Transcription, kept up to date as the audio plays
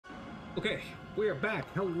Okay, we are back.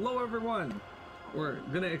 Hello, everyone. We're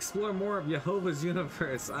gonna explore more of Yehovah's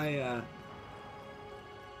universe.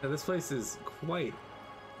 This place is quite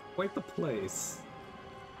the place.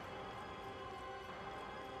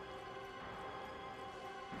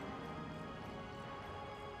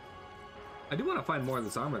 I do want to find more of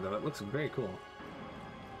this armor, though. It looks very cool.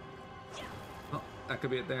 Oh, that could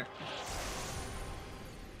be it there.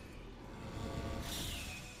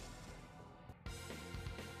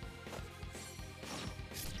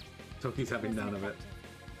 Toki's having none of it.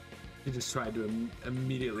 He just tried to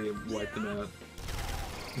immediately wipe them out.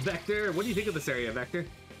 Vector, what do you think of this area, Vector?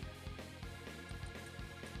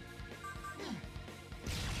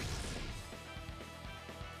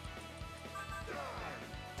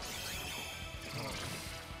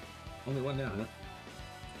 Only one now, huh?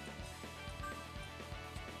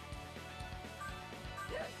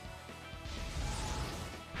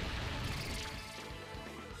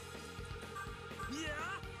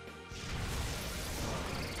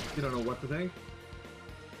 You don't know what to think?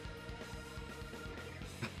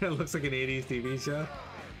 It looks like an 80s TV show.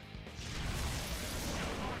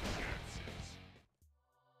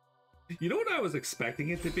 You know what I was expecting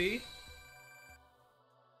it to be?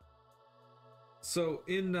 So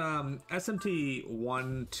in SMT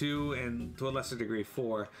 1, 2, and to a lesser degree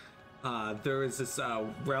 4, there is this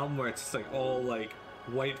realm where it's just like all like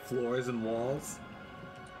white floors and walls.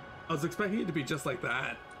 I was expecting it to be just like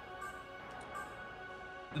that.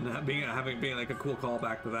 And that being like a cool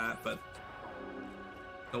callback to that, but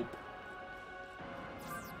nope.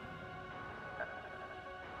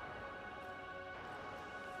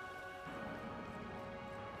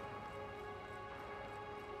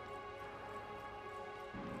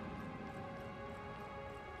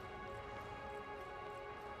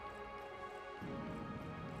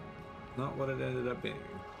 Not what it ended up being.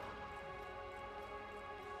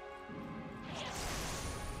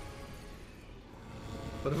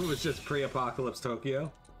 But if it was just pre-apocalypse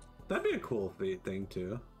Tokyo, that'd be a cool thing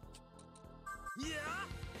too. Yeah.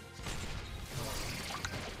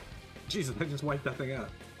 Jesus, I just wiped that thing out.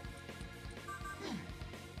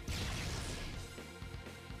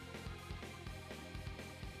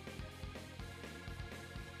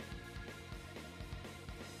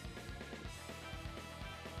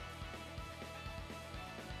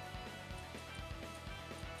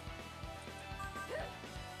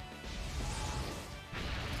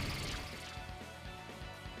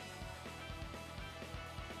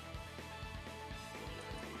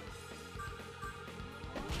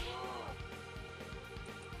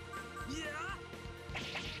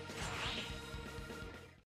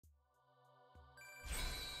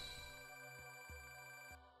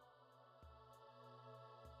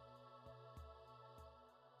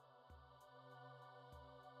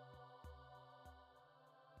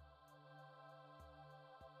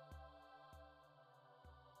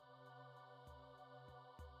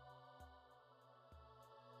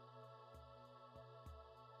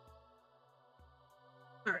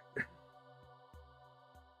 All right.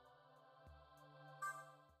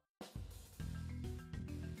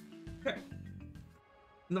 Okay.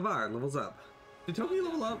 Navarre levels up. Did Toki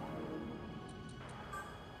level up?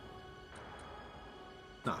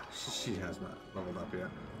 Nah, she has not leveled up yet.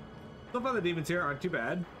 So far the demons here aren't too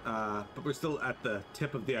bad, but we're still at the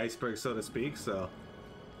tip of the iceberg, so to speak, so...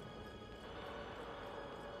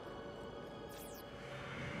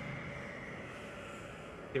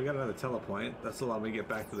 Okay, we got another telepoint. That's allowing me to get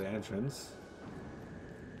back to the entrance.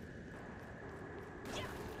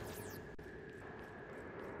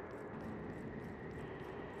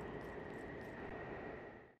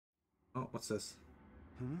 Oh, what's this?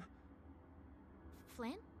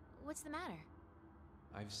 Flynn? What's the matter?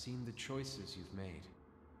 I've seen the choices you've made.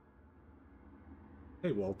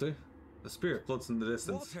 Hey, Walter. The spirit floats in the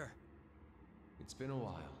distance. Walter! It's been a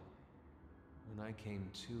while. When I came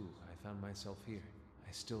to, I found myself here.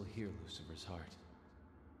 I still hear Lucifer's heart.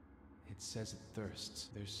 It says it thirsts.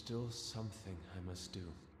 There's still something I must do.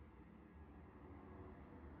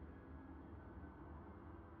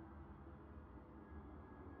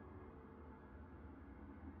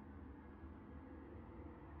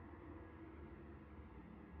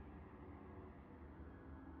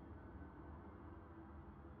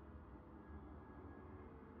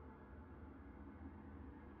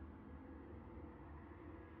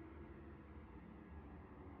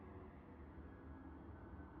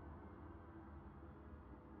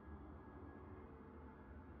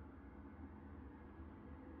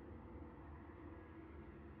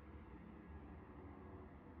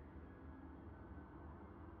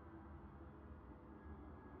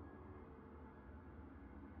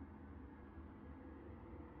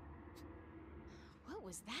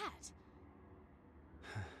 was that?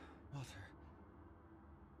 Walter.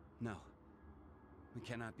 No. We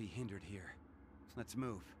cannot be hindered here. Let's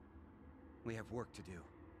move. We have work to do.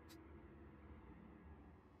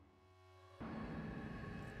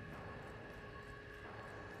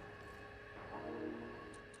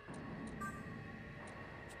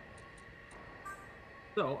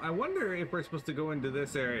 So, I wonder if we're supposed to go into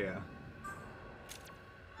this area.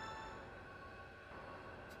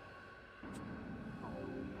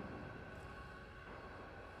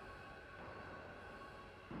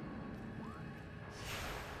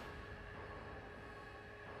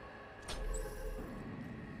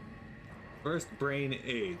 First brain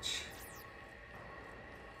age.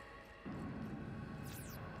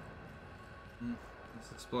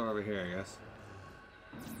 Let's explore over here, I guess.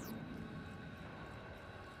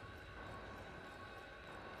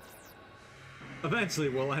 Eventually,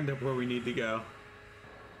 we'll end up where we need to go.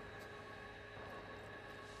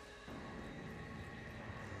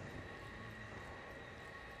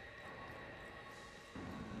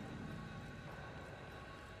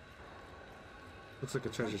 Looks like a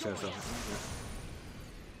treasure chest. Yeah.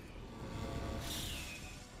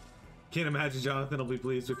 Can't imagine Jonathan will be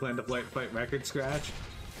pleased we plan to fight Record Scratch.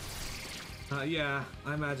 Yeah,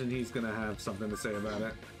 I imagine he's gonna have something to say about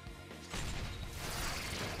it.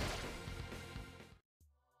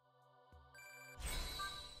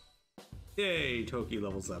 Yay, Toki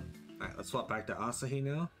levels up. Alright, let's swap back to Asahi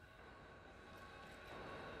now.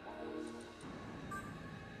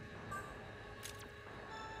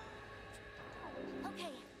 Okay,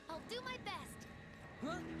 I'll do my best.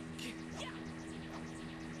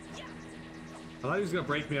 I thought he was gonna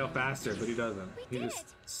break me out faster, but he doesn't. We He did just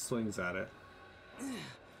it. swings at it.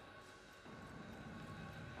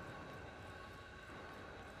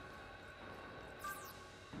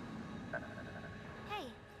 Hey,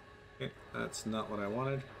 Okay, that's not what I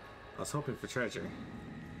wanted. I was hoping for treasure.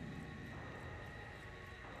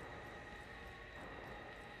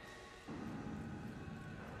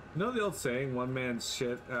 You know the old saying, one man's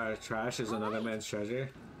trash is another man's treasure?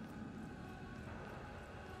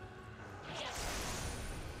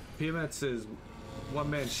 PMX says, one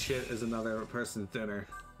man's shit is another person's dinner.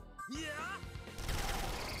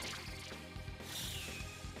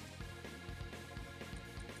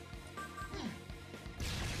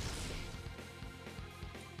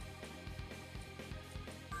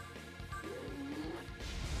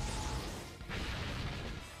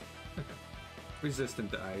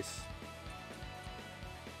 Resistant to ice.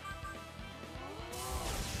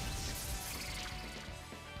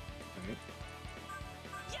 Alright.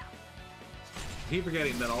 I keep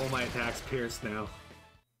forgetting that all my attacks pierce now.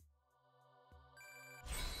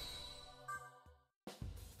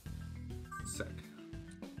 Sick.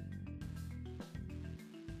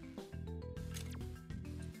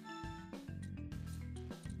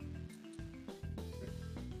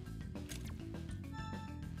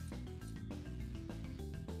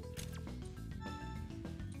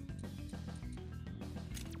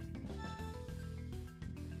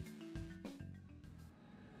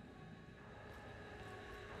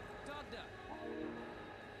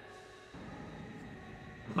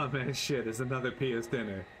 Oh man, shit is another Pia's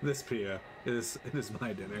dinner. This Pia is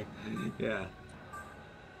my dinner. Yeah.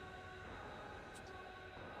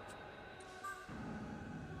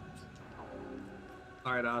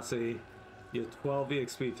 Alright, Aussie. You have 12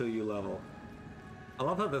 EXP till you level. I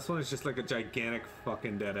love how this one is just like a gigantic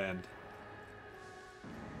fucking dead end.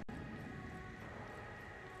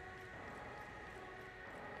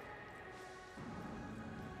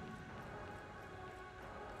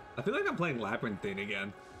 I feel like I'm playing Labyrinthine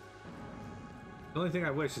again. The only thing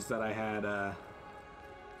I wish is that I had,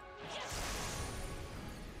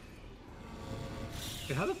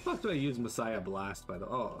 Hey, how the fuck do I use Messiah Blast, by the...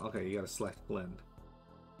 Oh, okay, you gotta select Blend.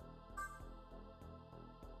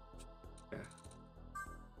 Okay.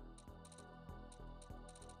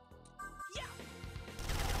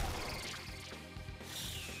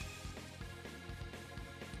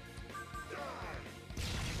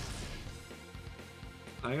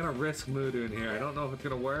 I'm gonna risk Mudu in here. I don't know if it's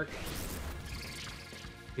gonna work.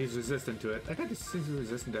 He's resistant to it. That guy just seems to be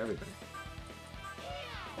resistant to everything.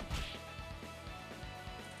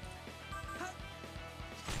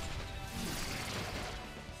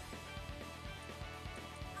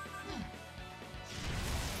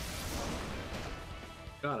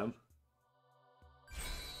 Got him.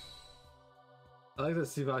 I like that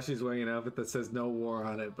Sivashi's wearing an outfit that says no war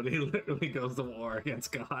on it, but he literally goes to war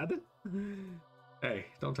against God. Hey,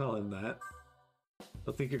 don't tell him that.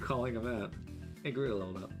 He'll think you're calling him out. Hey, Garuda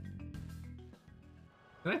leveled up.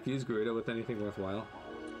 Can I fuse Garuda with anything worthwhile?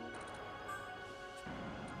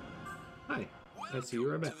 Hi. I see you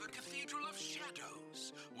are back. Welcome to the Cathedral of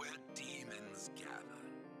Shadows, where demons gather.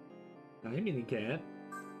 Hi, mini cat.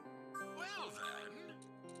 Well then.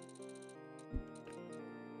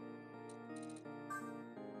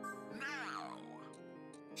 Now.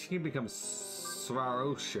 She can become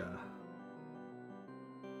Svarosha.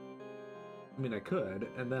 I mean, I could,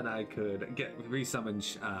 and then I could get resummon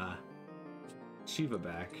Shiva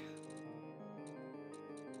back.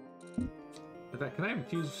 In fact, can I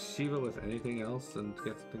infuse Shiva with anything else and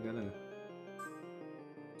get something gonna?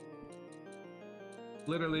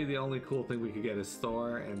 Literally, the only cool thing we could get is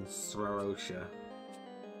Thor and Svarosha.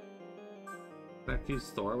 Can I infuse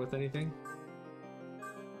Thor with anything?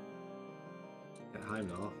 Get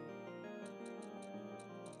Heimdall.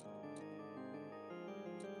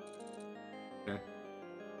 Okay.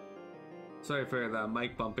 Sorry for the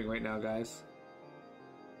mic bumping right now, guys.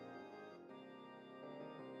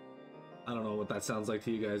 I don't know what that sounds like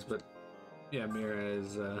to you guys, but yeah, Mira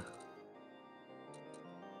is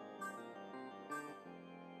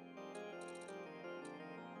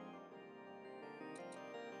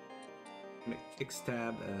make X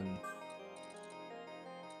tab and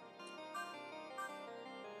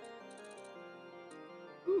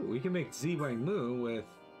ooh, we can make Ziwang with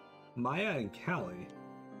Maya and Callie.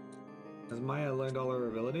 Has Maya learned all her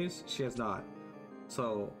abilities? She has not.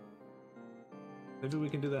 So maybe we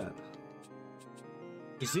can do that.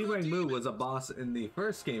 Ziwang Mu was a boss in the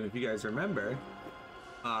first game, if you guys remember.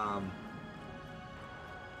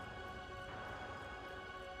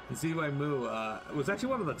 Ziwang Mu was actually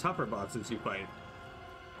one of the tougher bosses you fight.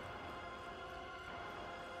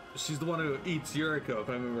 She's the one who eats Yuriko, if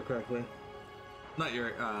I remember correctly. Not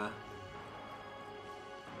Yuriko,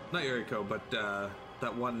 but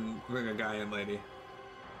that one Ringer guy and lady.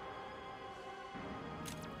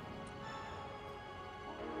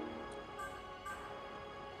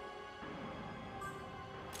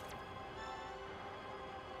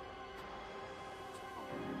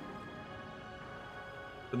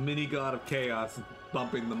 The mini god of chaos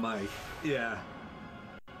bumping the mic. Yeah.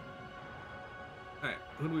 Alright,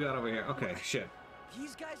 who do we got over here? Okay, shit.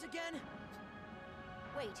 These guys again?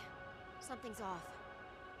 Wait, something's off.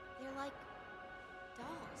 They're like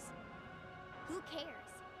dolls. Who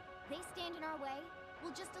cares? They stand in our way,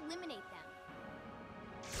 we'll just eliminate them.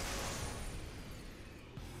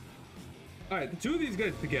 Alright, the two of these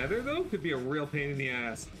guys together, though, could be a real pain in the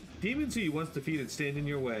ass. Demons who you once defeated stand in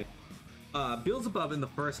your way. Beelzebub in the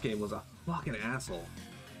first game was a fucking asshole.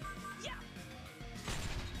 Yeah.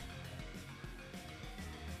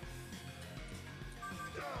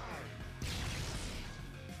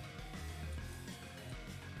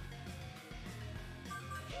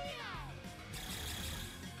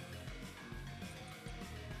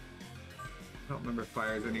 I don't remember if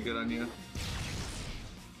fire's any good on you. It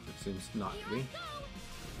seems not to be.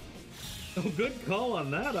 Oh, good call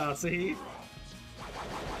on that, Asahi.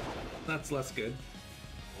 That's less good.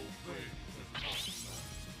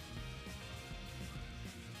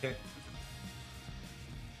 Okay.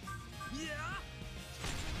 Yeah.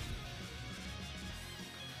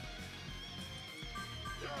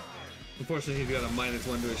 Unfortunately, he's got a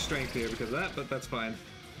 -1 to his strength here because of that, but that's fine.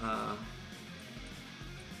 Are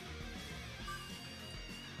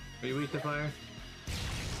you weak to fire?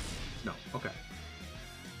 No. Okay.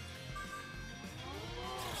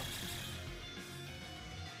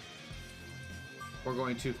 We're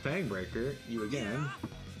going to Fangbreaker you again.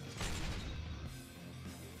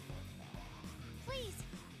 Please.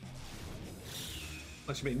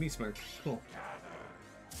 Oh, she made me smirk. Cool.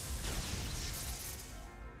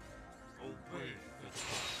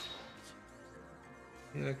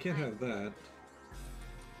 Yeah, I can't have that.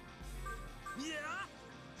 Yeah.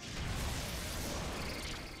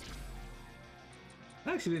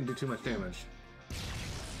 I actually didn't do too much damage.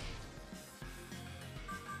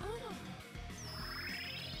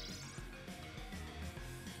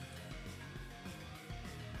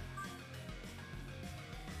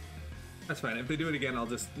 That's fine. If they do it again, I'll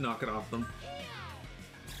just knock it off them.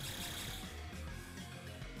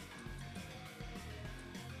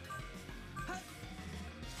 Are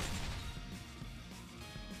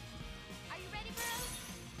you ready, bro?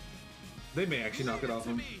 They may actually knock it off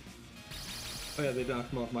them. Oh yeah, they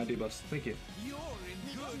knocked them off my debuffs. Thank you. You're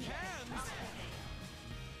in good hands.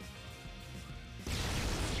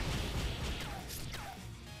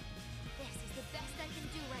 This is the best I can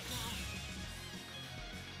do right now.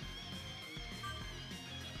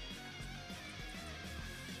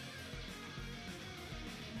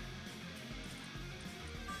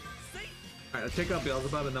 Alright, let's take out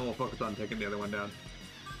Beelzebub and then we'll focus on taking the other one down.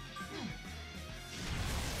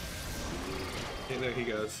 Okay, there he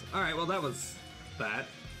goes. Alright, well that was that.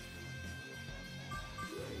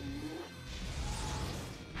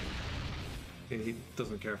 Okay, he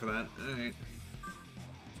doesn't care for that. Alright.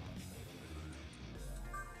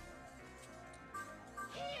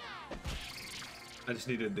 I just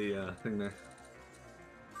needed the thing there.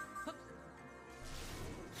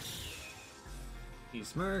 He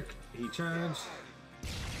smirked, he charged.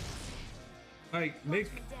 Alright, make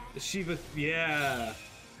Shiva, yeah.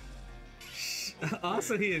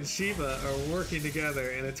 Asahi and Shiva are working together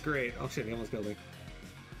and it's great. Oh shit, he almost killed me.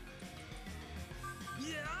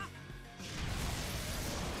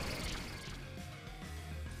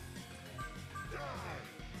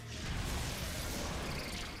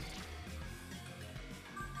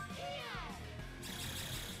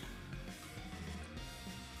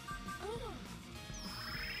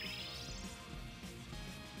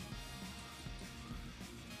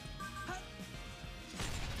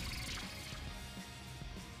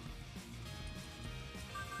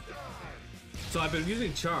 So I've been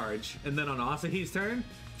using charge, and then on Asahi's turn,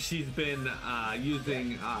 she's been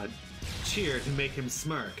using cheer to make him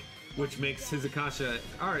smirk, which makes his Akasha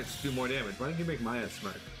arts do more damage. Why didn't you make Maya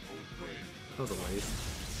smirk? That was a waste.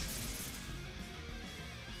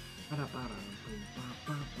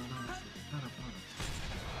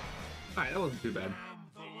 Alright, that wasn't too bad.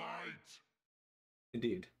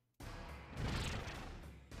 Indeed.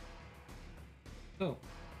 Oh.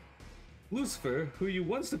 Lucifer, who you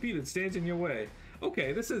once defeated, stands in your way.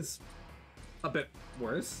 Okay, this is a bit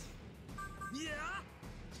worse. Yeah.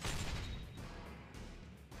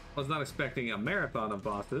 I was not expecting a marathon of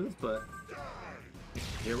bosses, but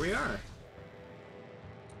here we are.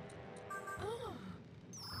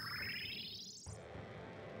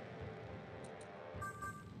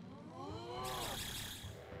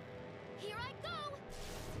 Here I go.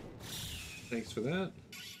 Thanks for that.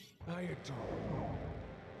 I adore.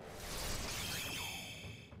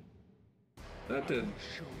 That did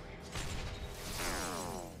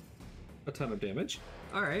a ton of damage.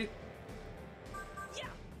 All right. Yeah.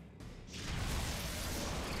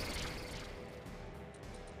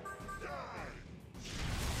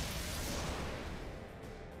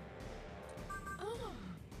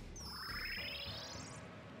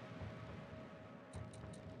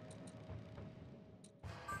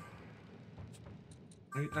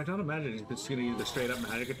 I don't imagine he's just gonna use a straight up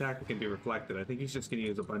magic attack that can be reflected. I think he's just gonna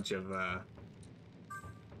use a bunch of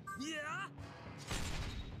Yeah.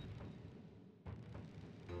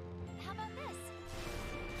 How about this?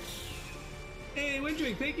 Hey,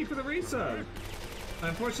 Windring, thank you for the resub.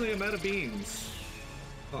 Unfortunately, I'm out of beans.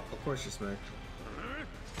 Oh, of course you smacked.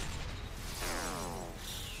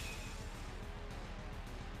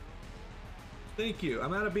 Thank you.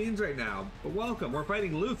 I'm out of beans right now, but welcome. We're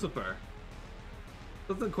fighting Lucifer.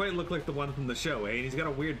 Doesn't quite look like the one from the show, eh? And he's got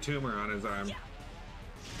a weird tumor on his arm. Yeah.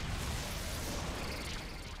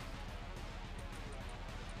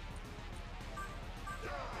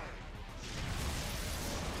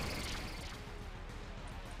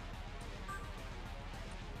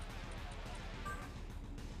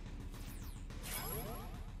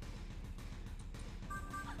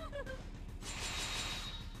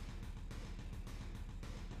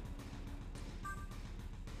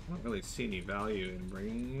 I don't really see any value in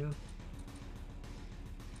bringing you.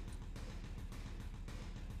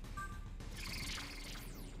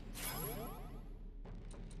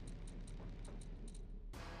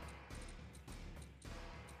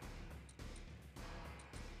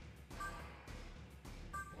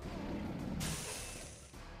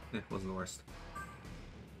 Wasn't the worst.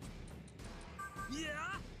 Yeah.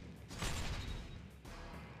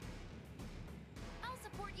 I'll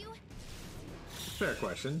support you. Fair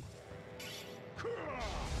question.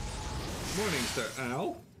 Morning, sir.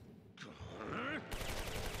 Ow.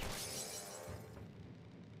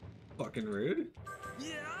 Fucking rude.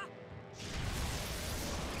 Yeah.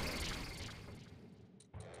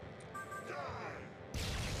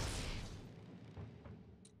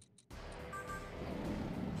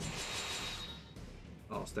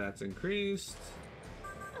 All stats increased.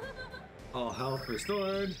 All health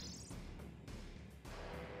restored.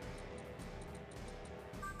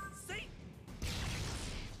 Say.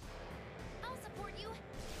 I'll support you.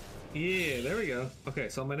 Yeah, there we go. Okay,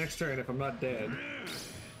 so on my next turn, if I'm not dead.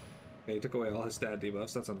 Okay, he took away all his stat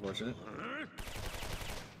debuffs. That's unfortunate.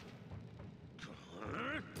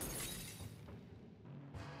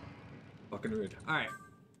 Fucking rude. Alright.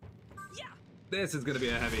 Yeah. This is gonna be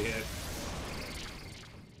a heavy hit.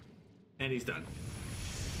 And he's done.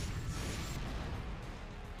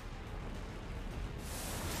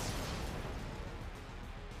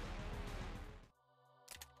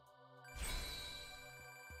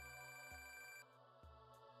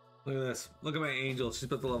 Look at this. Look at my angel. She's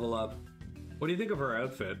about to level up. What do you think of her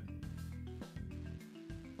outfit?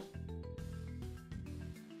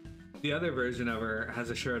 The other version of her has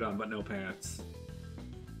a shirt on but no pants.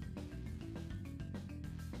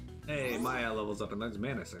 Hey, Maya levels up and learns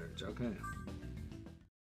Mana Surge. Okay.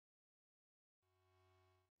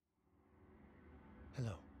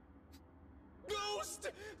 Hello. Ghost!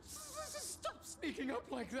 Stop sneaking up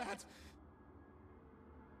like that!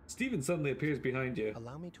 Steven suddenly appears behind you.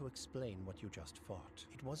 Allow me to explain what you just fought.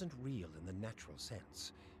 It wasn't real in the natural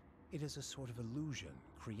sense. It is a sort of illusion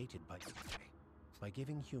created by Tensei. By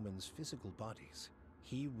giving humans physical bodies,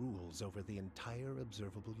 he rules over the entire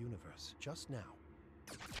observable universe. Just now,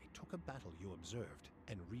 he took a battle you observed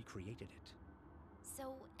and recreated it.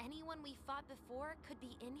 So anyone we fought before could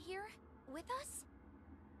be in here? With us?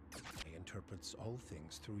 He interprets all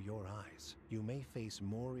things through your eyes. You may face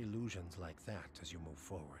more illusions like that as you move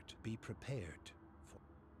forward. Be prepared for...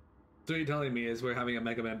 So what you're telling me is we're having a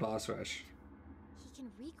Mega Man boss rush. He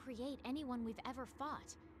can recreate anyone we've ever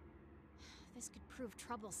fought. This could prove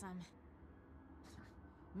troublesome.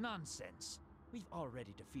 Nonsense. We've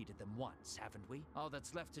already defeated them once, haven't we? All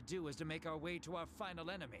that's left to do is to make our way to our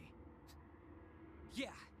final enemy. Yeah,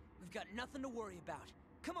 we've got nothing to worry about.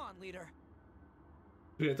 Come on, leader.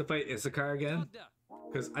 Do we have to fight Issachar again?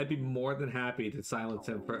 Because I'd be more than happy to silence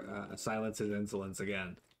him for silence his insolence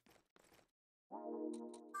again.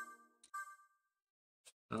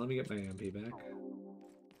 Now let me get my MP back.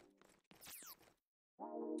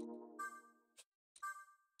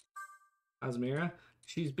 How's Mira?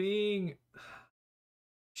 She's being...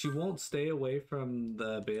 She won't stay away from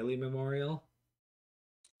the Bailey Memorial.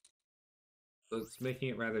 So it's making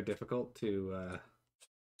it rather difficult to...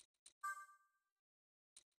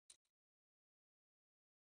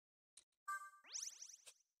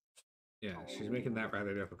 Yeah, she's making that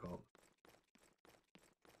rather difficult.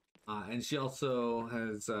 And she also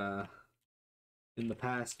has, in the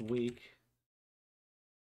past week,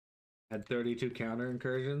 had 32 counter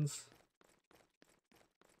incursions.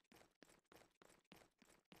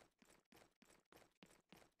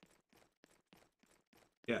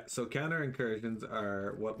 Yeah, so counter incursions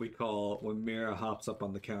are what we call when Mira hops up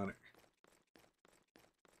on the counter.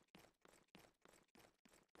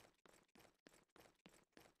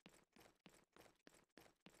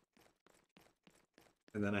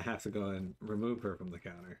 And then I have to go and remove her from the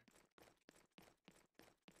counter.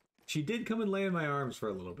 She did come and lay in my arms for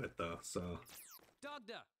a little bit though, so...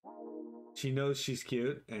 Dogda! She knows she's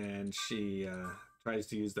cute, and she tries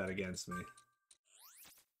to use that against me.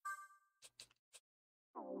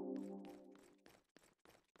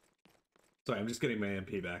 Sorry, I'm just getting my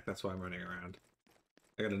MP back, that's why I'm running around.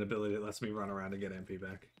 I got an ability that lets me run around and get MP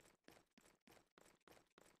back.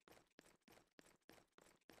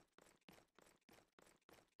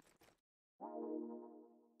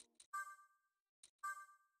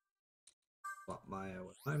 Swap Maya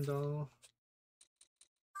with Heimdall.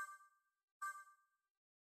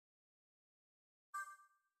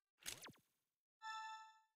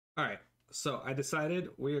 Alright, so I decided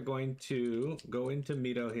we are going to go into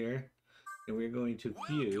Mito here, and we're going to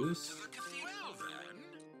fuse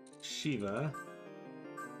Shiva,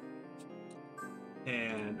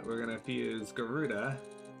 and we're going to fuse Garuda,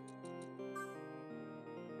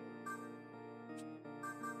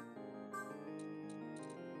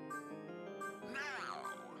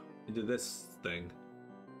 into this thing.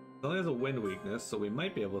 It only has a wind weakness, so we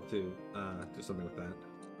might be able to do something with that.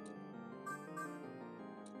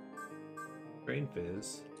 Brain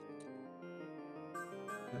Fizz.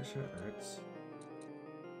 That sure hurts.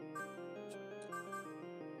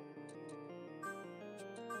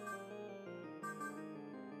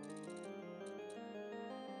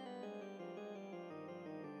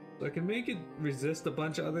 So I can make it resist a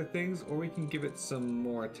bunch of other things, or we can give it some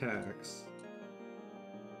more attacks.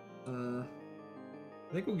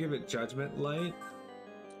 I think we'll give it Judgment Light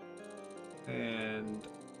and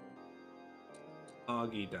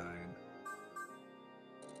Augidyne.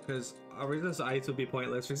 Because Resist Ice would be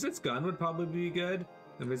pointless. Resist Gun would probably be good,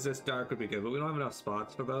 and Resist Dark would be good, but we don't have enough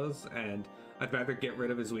spots for those, and I'd rather get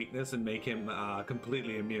rid of his weakness and make him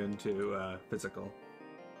completely immune to physical.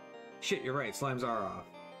 Shit, you're right, slimes are off.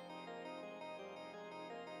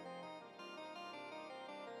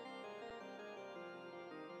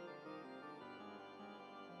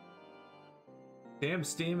 Damn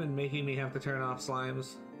Steam and making me have to turn off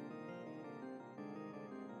slimes.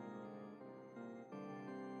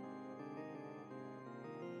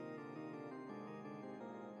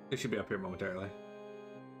 They should be up here momentarily.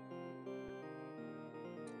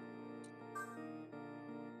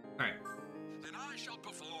 Alright. Then I shall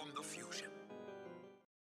perform the fusion.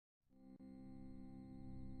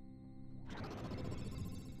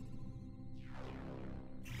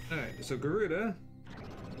 Alright, so Garuda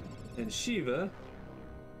and Shiva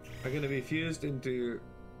are going to be fused into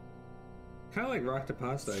kind of like rock to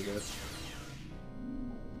pasta, I guess.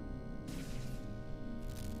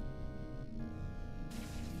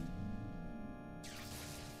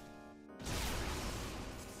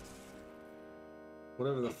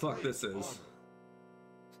 Whatever the fuck this is.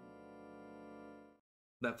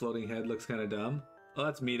 That floating head looks kind of dumb. Oh,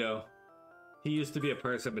 that's Mito. He used to be a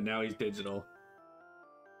person, but now he's digital.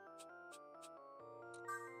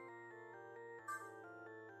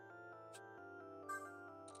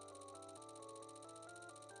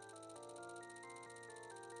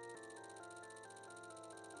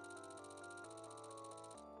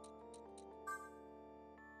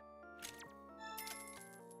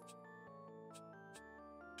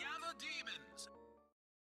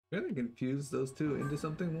 Can I confuse those two into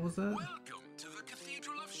something? What was that? Welcome to the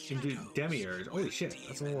Cathedral of Into Shadows. Demiurge. Holy shit,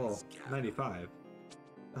 that's a level 95.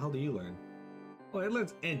 The hell do you learn? Oh, it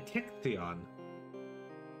learns Antichthon.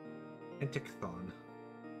 Antichthon.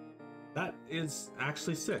 That is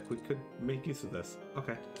actually sick. We could make use of this.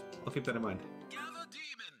 Okay, I'll keep that in mind. Gather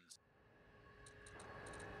demons.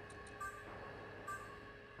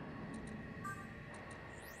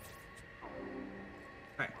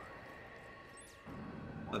 Alright.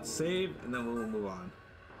 Let's save, and then we'll move on.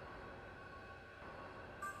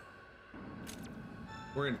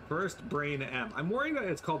 We're in First Brain M. I'm worried that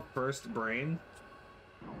it's called First Brain.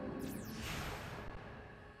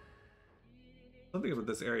 Something about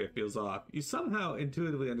this area feels off. You somehow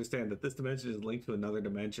intuitively understand that this dimension is linked to another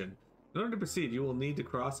dimension. In order to proceed, you will need to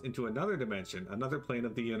cross into another dimension, another plane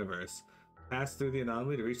of the universe. Pass through the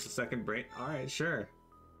anomaly to reach the second brain. Alright, sure.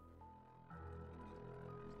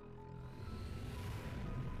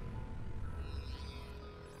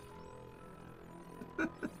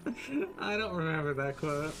 I don't remember that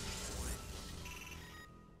quote.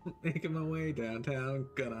 Making my way downtown,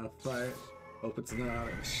 gonna fight. Hope it's not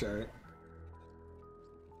a shirt.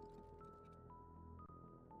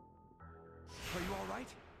 Are you all right?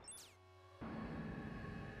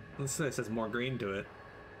 This says more green to it.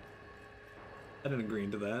 I didn't agree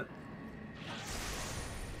to that.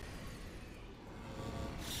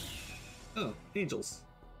 Oh, angels.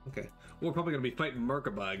 Okay. We're probably gonna be fighting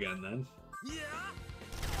Merkaba again then. Yeah.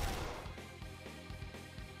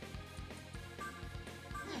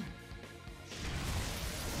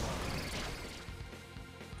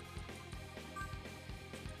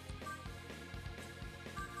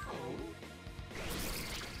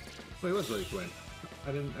 Wait, he was really quick.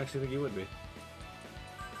 I didn't actually think he would be.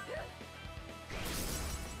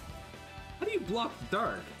 How do you block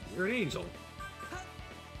dark? You're an angel. How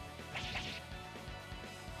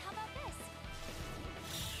about this?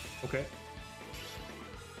 Okay.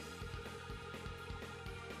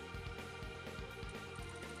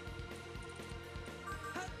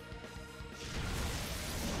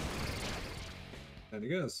 There he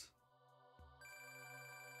goes.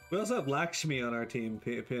 We also have Lakshmi on our team,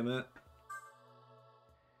 Piamet.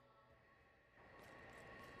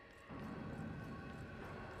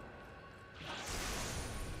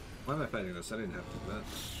 Why am I fighting this? I didn't have to do that.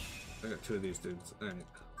 I got two of these dudes. Alright,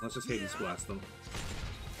 let's just Hades blast them.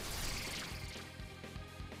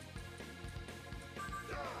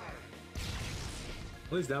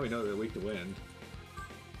 At least now we know they're weak to wind.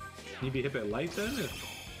 Can you be hit by light then?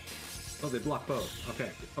 Oh, they block both.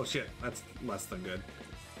 Okay. Oh shit, that's less than good.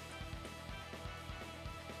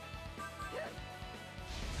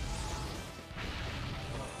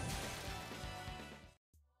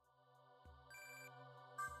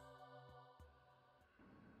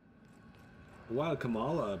 Wild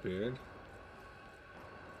Kamala appeared.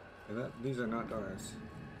 Okay, these are not doors.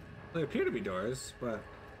 They appear to be doors, but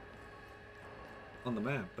on the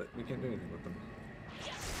map, but we can't do anything with them.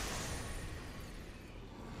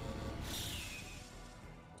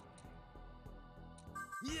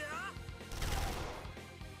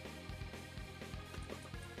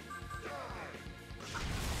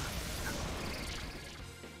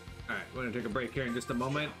 Alright, we're gonna take a break here in just a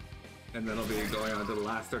moment, and then I'll be going on to the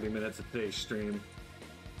last 30 minutes of today's stream.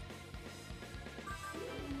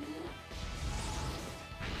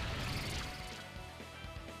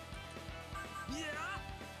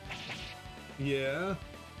 Yeah.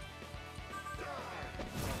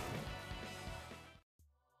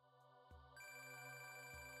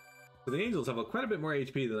 So the angels have quite a bit more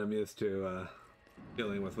HP than I'm used to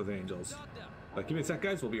dealing with angels. But give me a sec,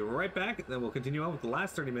 guys. We'll be right back, and then we'll continue on with the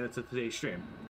last 30 minutes of today's stream.